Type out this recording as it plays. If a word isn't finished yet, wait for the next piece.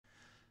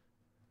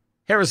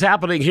Here is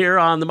happening here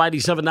on the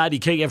Mighty 790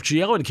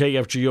 KFGO and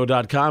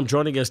KFGO.com.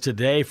 Joining us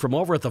today from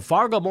over at the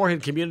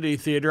Fargo-Moorhead Community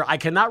Theater. I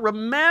cannot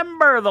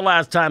remember the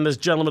last time this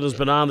gentleman has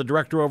been on. The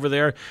director over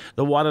there,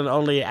 the one and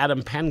only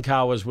Adam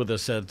Pankow, is with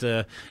us.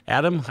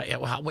 Adam,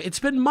 it's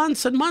been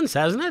months and months,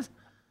 hasn't it?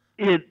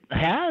 It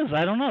has.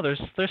 I don't know.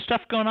 There's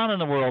stuff going on in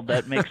the world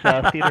that makes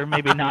theater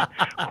maybe not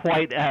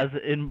quite as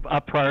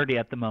a priority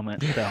at the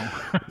moment. So,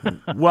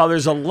 well,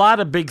 there's a lot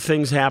of big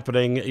things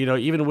happening. You know,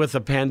 even with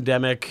the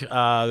pandemic,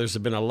 there's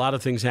been a lot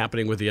of things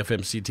happening with the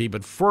FMCT.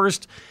 But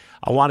first,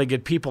 I want to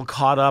get people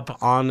caught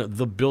up on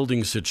the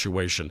building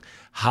situation.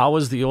 How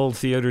is the old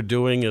theater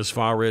doing as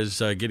far as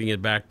getting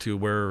it back to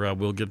where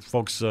we'll get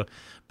folks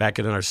back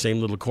in our same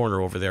little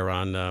corner over there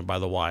on by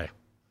the Y?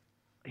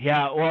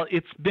 Yeah, well,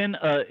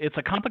 it's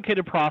a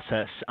complicated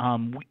process.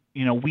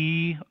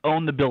 We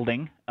own the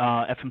building,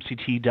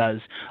 FMCT does,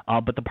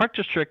 but the Park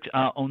District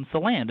owns the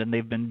land, and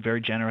they've been very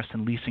generous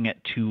in leasing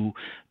it to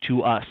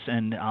us.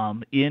 And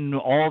in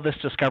all this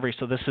discovery,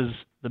 so this is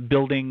the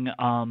building.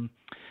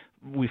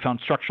 We found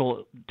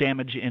structural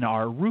damage in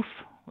our roof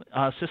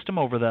system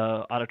over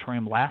the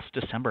auditorium last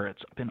December.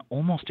 It's been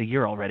almost a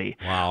year already.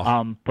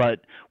 Wow.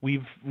 But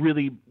we've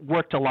really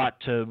worked a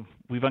lot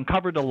we've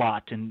uncovered a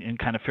lot in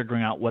kind of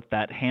figuring out what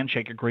that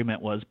handshake agreement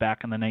was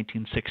back in the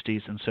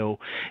 1960s. And so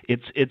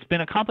it's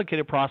been a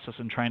complicated process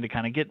in trying to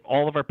kind of get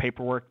all of our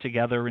paperwork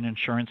together and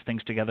insurance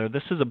things together.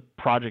 This is a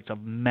project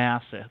of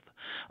massive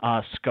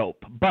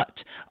scope, but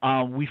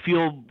we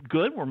feel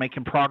good. We're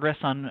making progress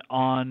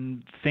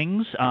on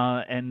things,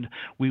 and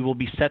we will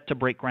be set to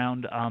break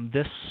ground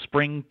this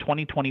spring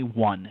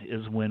 2021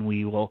 is when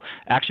we will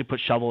actually put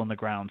shovel in the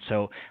ground.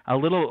 So a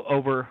little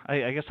over,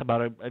 I guess,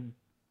 about a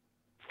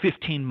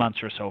 15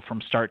 months or so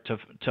from start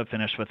to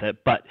finish with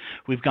it. But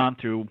we've gone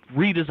through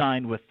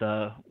redesign with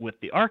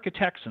the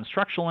architects and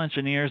structural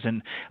engineers,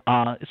 and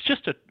it's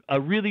just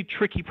a really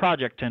tricky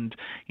project. And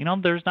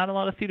there's not a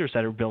lot of theaters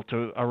that are built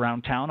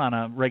around town on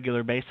a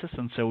regular basis,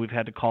 and so we've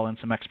had to call in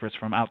some experts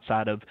from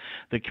outside of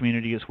the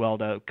community as well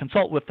to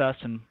consult with us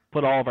and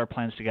put all of our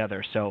plans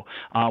together. So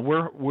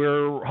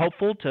we're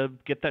hopeful to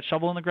get that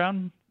shovel in the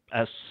ground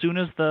as soon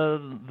as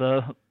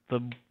the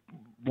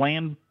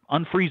land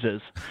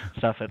unfreezes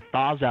stuff. It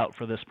thaws out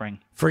for this spring.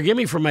 Forgive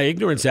me for my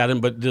ignorance, Adam,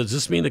 but does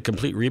this mean a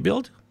complete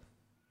rebuild?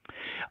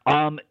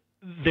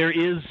 There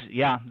is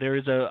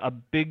a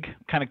big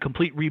kind of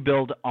complete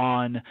rebuild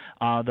on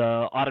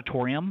the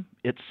auditorium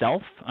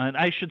itself, and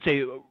I should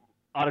say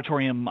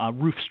auditorium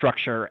roof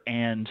structure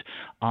and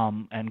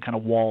kind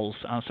of walls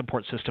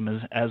support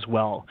system as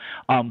well.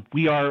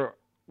 We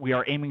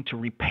are aiming to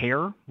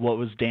repair what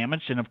was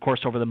damaged, and of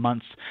course over the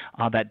months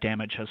that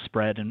damage has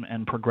spread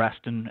and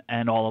progressed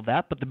and all of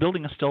that, but the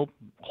building is still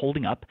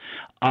holding up.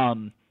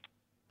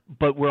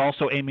 But we're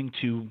also aiming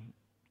to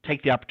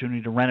take the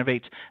opportunity to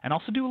renovate and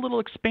also do a little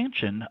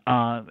expansion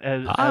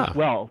as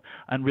well,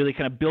 and really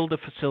kind of build a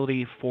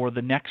facility for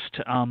the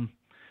next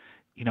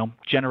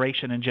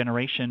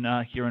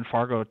generation here in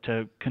Fargo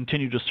to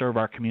continue to serve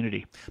our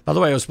community. By the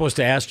way, I was supposed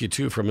to ask you,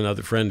 too, from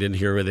another friend in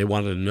here, where they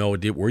wanted to know,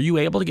 were you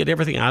able to get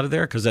everything out of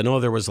there? Because I know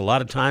there was a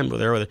lot of time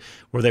where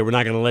they were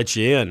not going to let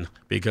you in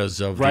because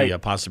of the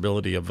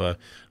possibility of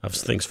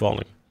things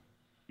falling.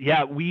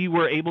 Yeah, we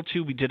were able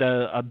to. We did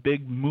a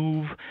big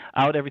move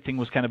out. Everything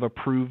was kind of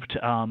approved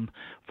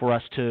for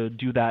us to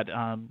do that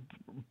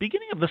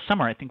beginning of the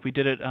summer. I think we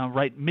did it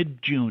right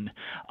mid-June.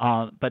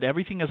 But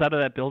everything is out of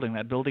that building.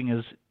 That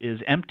building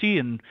is empty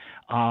and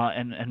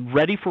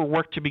ready for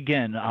work to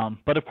begin.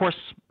 But of course,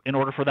 in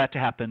order for that to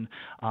happen,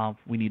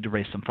 we need to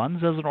raise some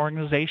funds as an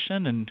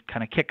organization and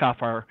kind of kick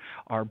off our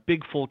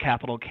big full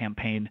capital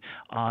campaign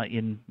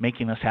in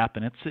making this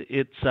happen.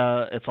 It's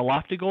a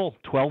lofty goal.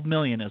 $12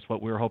 million is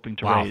what we're hoping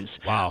to raise.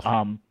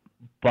 Wow.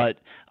 But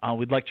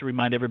we'd like to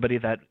remind everybody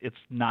that it's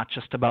not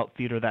just about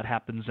theater that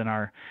happens in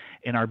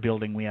our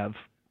building. We have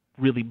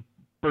really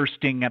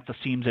bursting at the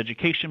seams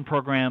education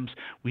programs.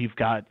 We've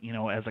got,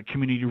 as a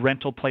community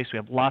rental place, we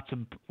have lots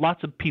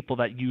of people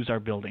that use our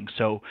building.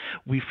 So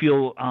we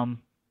feel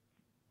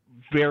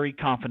very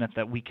confident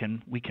that we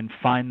can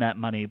find that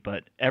money,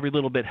 but every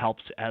little bit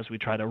helps as we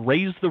try to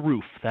raise the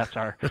roof. That's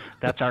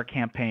our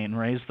campaign,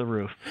 raise the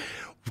roof.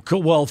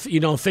 Cool. Well,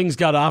 things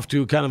got off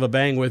to kind of a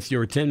bang with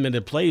your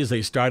 10-minute plays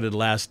they started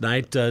last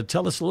night.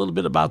 Tell us a little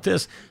bit about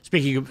this.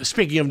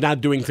 Speaking of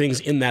not doing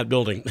things in that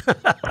building.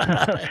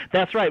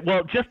 That's right.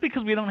 Well, just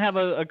because we don't have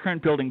a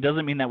current building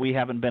doesn't mean that we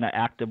haven't been an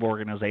active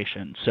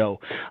organization. So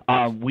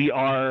we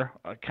are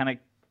kind of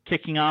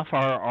kicking off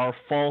our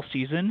fall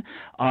season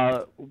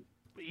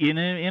in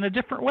a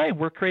different way.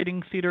 We're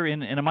creating theater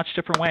in a much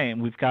different way,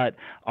 and we've got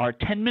our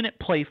 10-minute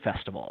play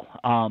festival,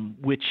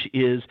 which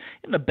is,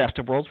 in the best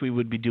of worlds, we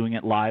would be doing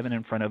it live and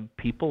in front of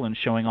people and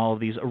showing all of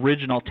these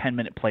original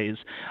 10-minute plays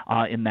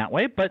in that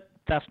way, but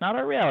that's not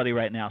our reality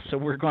right now. So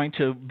we're going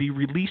to be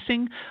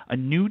releasing a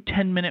new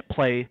 10-minute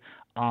play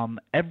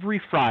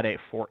every Friday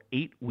for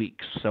 8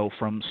 weeks. So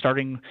from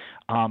starting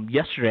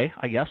yesterday,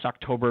 I guess,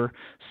 October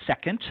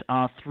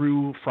 2nd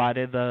through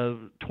Friday the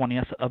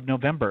 20th of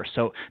November.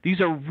 So these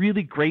are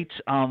really great,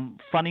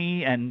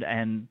 funny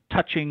and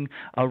touching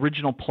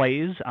original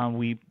plays.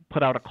 We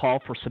put out a call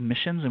for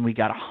submissions, and we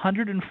got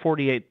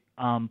 148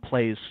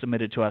 plays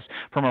submitted to us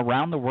from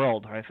around the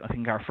world. I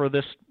think our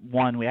furthest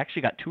one, we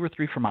actually got 2 or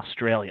 3 from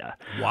Australia.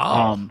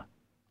 Wow.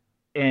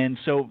 And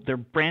so they're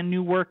brand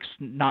new works,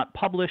 not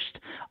published,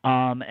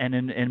 and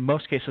in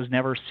most cases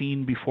never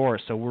seen before.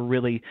 So we're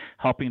really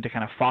helping to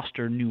kind of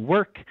foster new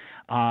work,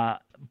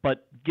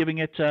 but giving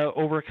it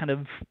over kind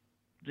of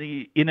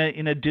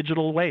in a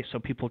digital way, so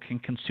people can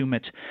consume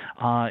it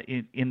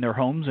in their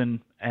homes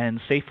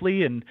and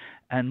safely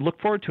and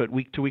look forward to it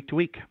week to week to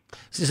week.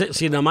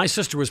 See, now my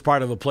sister was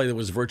part of a play that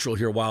was virtual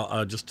here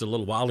just a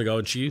little while ago,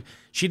 and she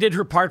did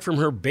her part from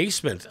her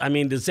basement. I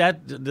mean, does that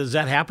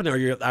happen?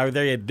 Are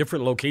they at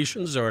different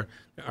locations, or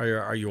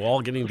are you all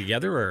getting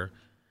together, or?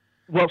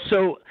 Well,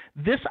 so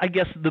this, I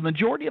guess, the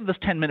majority of this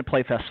 10-minute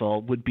play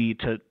festival would be,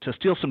 to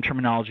steal some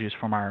terminologies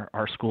from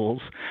our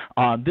schools.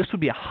 This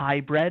would be a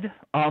hybrid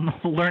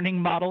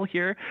learning model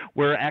here,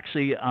 where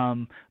actually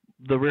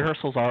the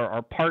rehearsals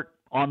are part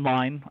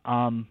online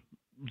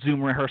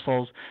Zoom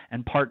rehearsals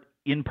and part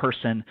in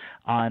person,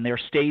 and they're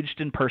staged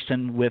in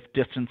person with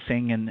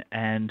distancing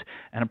and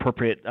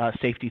appropriate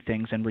safety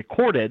things, and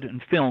recorded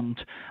and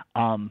filmed.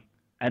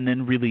 And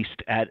then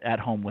released at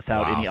home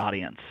without any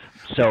audience.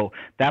 So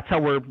that's how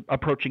we're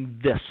approaching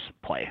this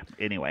play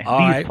anyway,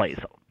 these plays.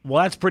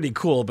 Well, that's pretty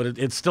cool, but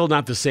it's still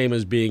not the same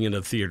as being in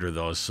a theater,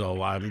 though. So,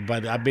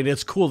 but I mean,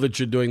 it's cool that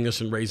you're doing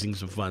this and raising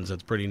some funds.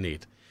 That's pretty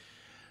neat.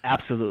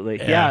 Absolutely.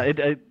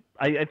 Yeah,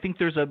 I think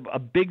there's a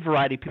big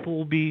variety. People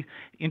will be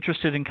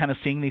interested in kind of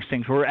seeing these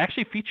things. We're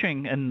actually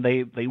featuring, and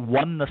they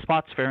won the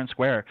spots fair and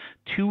square,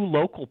 2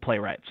 local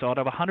playwrights. So out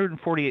of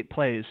 148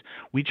 plays,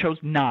 we chose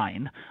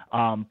 9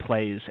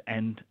 plays,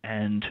 and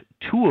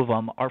 2 of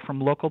them are from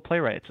local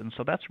playwrights. And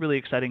so that's really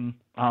exciting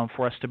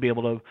for us to be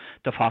able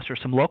to foster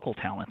some local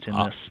talent in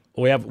this.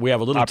 We have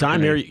a little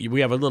time here.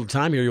 We have a little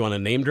time here. You want to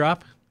name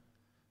drop?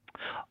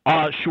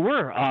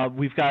 Sure.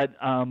 We've got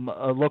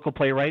a local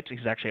playwright.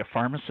 He's actually a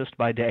pharmacist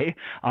by day.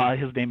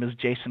 His name is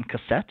Jason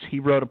Cassette.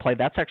 He wrote a play.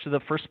 That's actually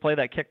the first play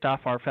that kicked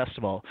off our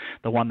festival,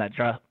 the one that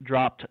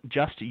dropped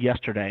just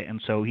yesterday. And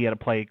so he had a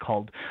play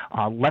called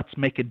Let's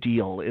Make a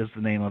Deal is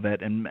the name of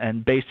it.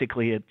 And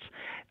basically it's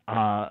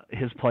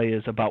his play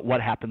is about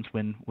what happens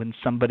when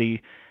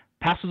somebody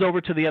passes over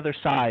to the other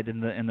side,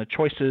 and the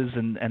choices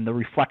and the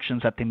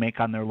reflections that they make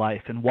on their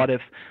life, and what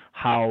if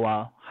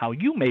how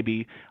you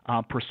maybe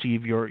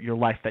perceive your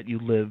life that you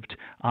lived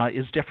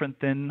is different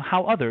than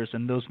how others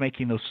and those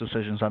making those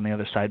decisions on the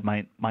other side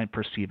might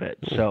perceive it.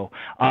 So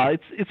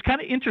it's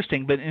kind of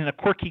interesting, but in a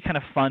quirky, kind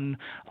of fun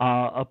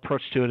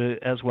approach to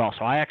it as well.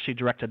 So I actually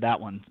directed that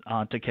one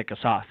to kick us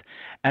off.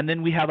 And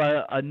then we have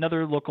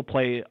another local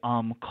play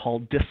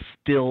called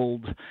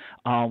Distilled,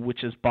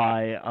 which is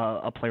by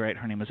a playwright.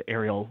 Her name is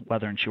Ariel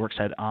Weather, and she works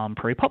at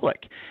Prairie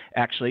Public,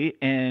 actually.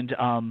 And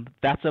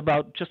that's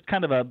about just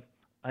kind of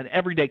an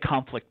everyday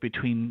conflict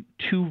between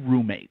 2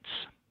 roommates.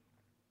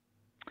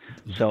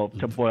 So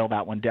to boil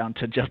that one down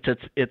to just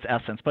its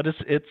essence, but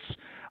it's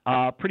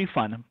pretty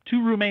fun.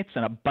 2 roommates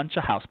and a bunch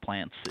of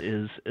houseplants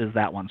is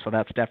that one. So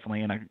that's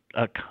definitely in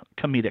a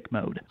comedic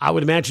mode. I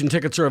would imagine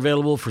tickets are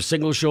available for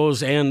single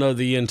shows and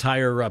the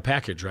entire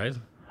package, right?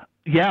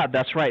 Yeah,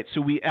 that's right. So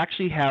we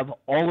actually have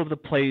all of the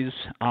plays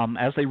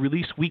as they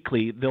release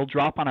weekly. They'll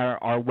drop on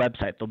our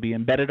website. They'll be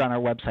embedded on our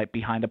website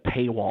behind a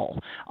paywall,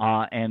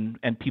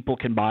 and people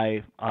can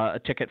buy a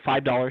ticket,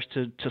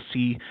 $5 to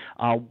see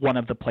one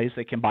of the plays.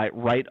 They can buy it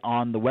right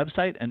on the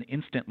website and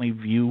instantly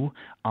view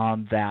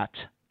that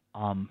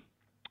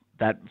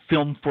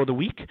film for the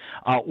week,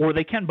 or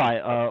they can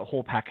buy a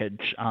whole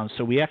package.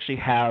 So we actually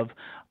have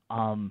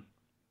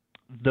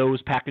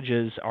those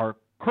packages are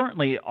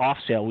currently off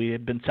sale. We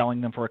have been selling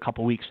them for a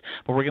couple weeks,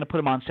 but we're going to put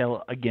them on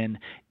sale again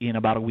in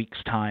about a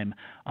week's time,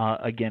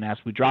 again as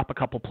we drop a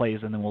couple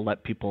plays, and then we'll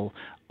let people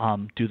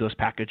do those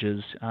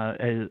packages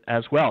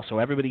as well. So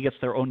everybody gets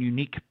their own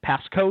unique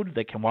passcode.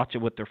 They can watch it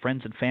with their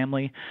friends and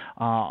family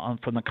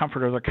from the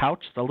comfort of their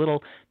couch. It's a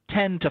little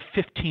 10 to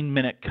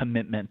 15-minute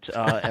commitment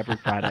every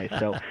Friday.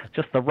 So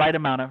just the right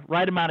amount of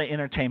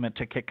entertainment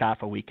to kick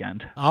off a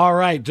weekend. All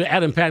right.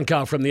 Adam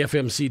Pankow from the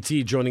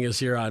FMCT joining us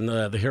here on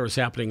The Harris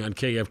Happening on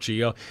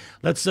KFGO.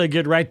 Let's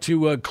get right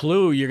to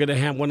Clue. You're going to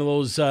have one of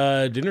those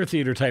dinner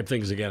theater type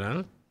things again,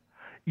 huh?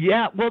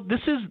 Yeah, well, this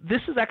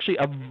is actually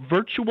a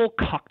virtual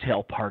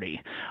cocktail party,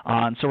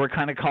 and so we're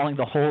kind of calling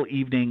the whole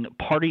evening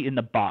 "Party in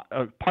a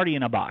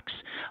Box."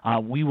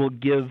 We will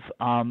give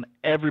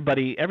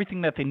everybody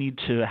everything that they need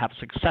to have a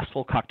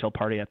successful cocktail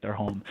party at their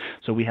home.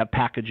 So we have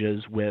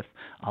packages with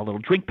little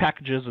drink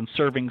packages and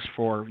servings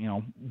for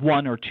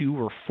 1 or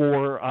 2 or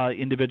 4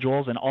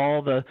 individuals, and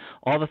all the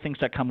things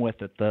that come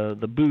with it,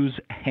 the booze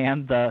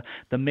and the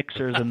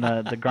mixers and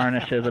the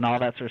garnishes and all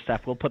that sort of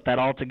stuff. We'll put that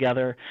all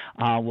together.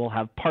 We'll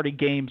have party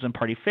games and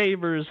party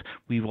favors.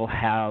 We will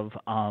have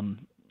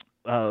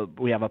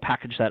a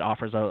package that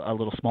offers a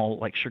little small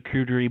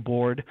charcuterie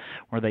board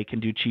where they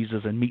can do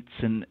cheeses and meats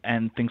and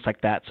things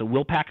like that. So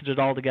we'll package it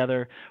all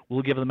together.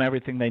 We'll give them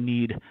everything they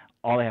need.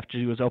 All they have to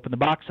do is open the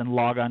box and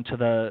log on to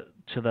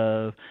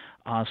the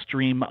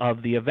stream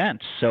of the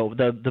event. So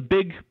the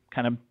big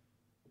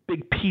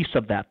piece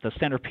of that, the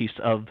centerpiece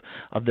of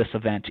this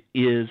event,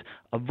 is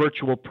a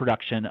virtual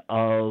production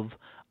of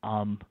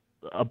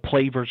a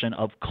play version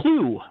of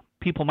Clue.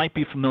 People might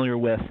be familiar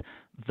with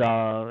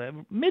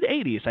the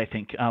mid-'80s, I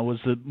think, was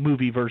the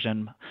movie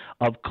version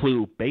of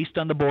Clue, based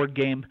on the board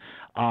game,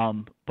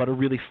 but a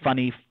really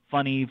funny,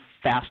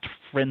 fast,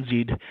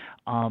 frenzied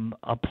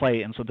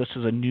play. And so this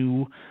is a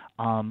new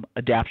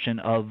adaptation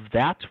of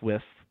that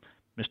with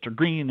Mr.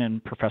 Green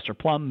and Professor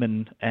Plum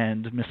and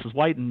Mrs.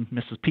 White and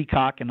Mrs.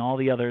 Peacock and all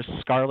the others,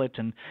 Scarlet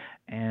and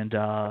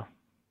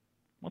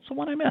what's the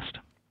one I missed?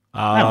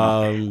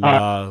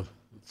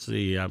 Let's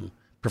see,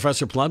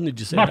 Professor Plum, did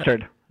you say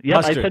Mustard. that? Yeah,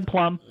 Mustard. I said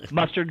Plum,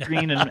 Mustard,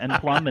 Green, and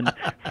Plum, and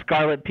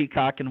Scarlet,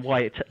 Peacock, and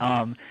White.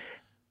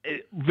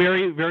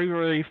 Very, very,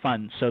 very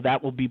fun. So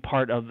that will be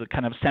part of the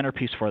kind of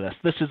centerpiece for this.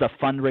 This is a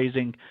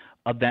fundraising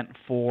event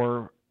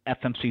for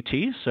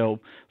FMCT, so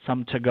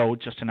some to go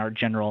just in our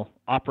general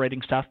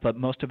operating stuff, but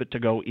most of it to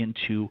go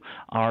into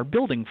our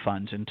building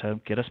fund and to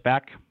get us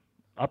back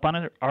up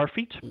on our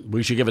feet.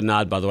 We should give a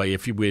nod, by the way,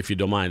 if you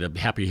don't mind.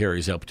 Happy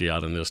Harry's helped you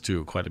out on this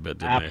too quite a bit,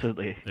 didn't they?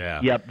 Absolutely.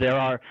 Yeah. Yep.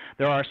 They're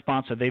our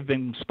sponsor. They've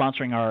been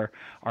sponsoring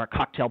our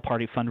cocktail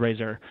party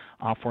fundraiser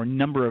for a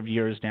number of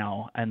years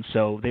now, and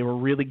so they were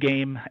really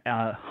game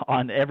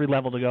on every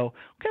level to go,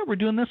 okay, we're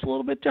doing this a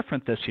little bit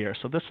different this year.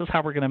 So this is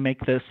how we're going to make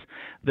this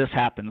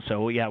happen.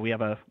 So yeah, we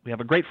have a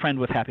great friend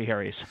with Happy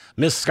Harry's.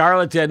 Miss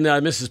Scarlett and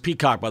Mrs.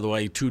 Peacock, by the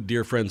way, two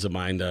dear friends of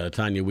mine,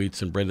 Tanya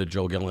Wheats and Brenda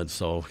Jo Gillen.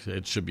 So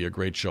it should be a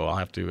great show. I'll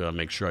have to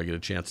make sure I get a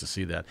chance to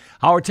see that.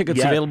 How are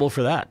tickets available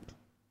for that?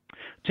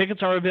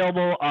 Tickets are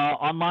available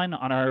online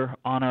on our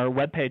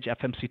webpage,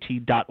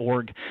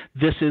 fmct.org.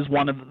 This is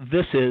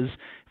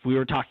if we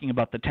were talking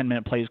about the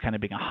 10-minute plays kind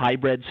of being a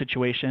hybrid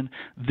situation,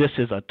 this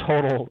is a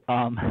total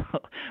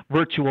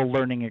virtual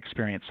learning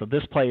experience. So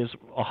this play is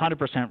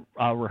 100%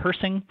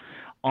 rehearsing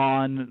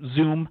on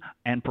Zoom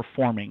and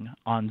performing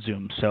on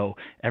Zoom. So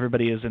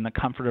everybody is in the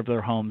comfort of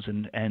their homes,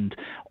 and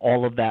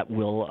all of that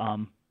will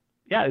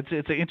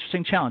it's an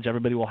interesting challenge.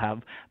 Everybody will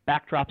have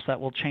backdrops that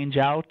will change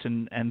out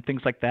and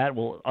things like that.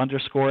 We'll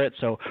underscore it.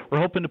 So we're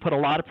hoping to put a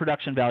lot of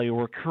production value.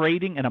 We're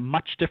creating in a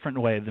much different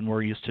way than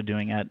we're used to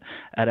doing at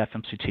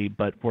FMCT,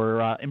 but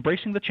we're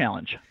embracing the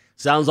challenge.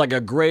 Sounds like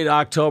a great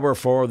October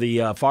for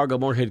the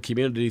Fargo-Moorhead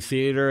Community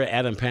Theater.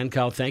 Adam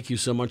Pankow, thank you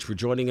so much for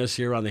joining us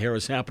here on The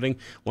Harris Happening.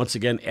 Once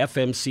again,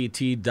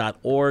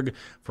 fmct.org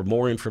for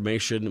more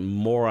information,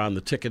 more on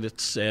the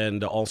tickets,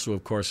 and also,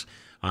 of course,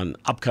 on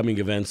upcoming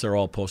events. They're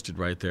all posted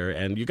right there.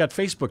 And you got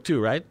Facebook too,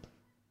 right?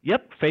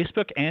 Yep,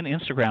 Facebook and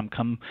Instagram.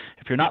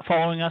 If you're not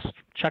following us,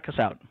 check us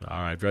out.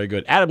 All right, very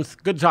good. Adam,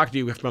 good to talk to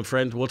you, my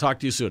friend. We'll talk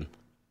to you soon.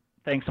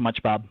 Thanks so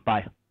much, Bob.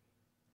 Bye.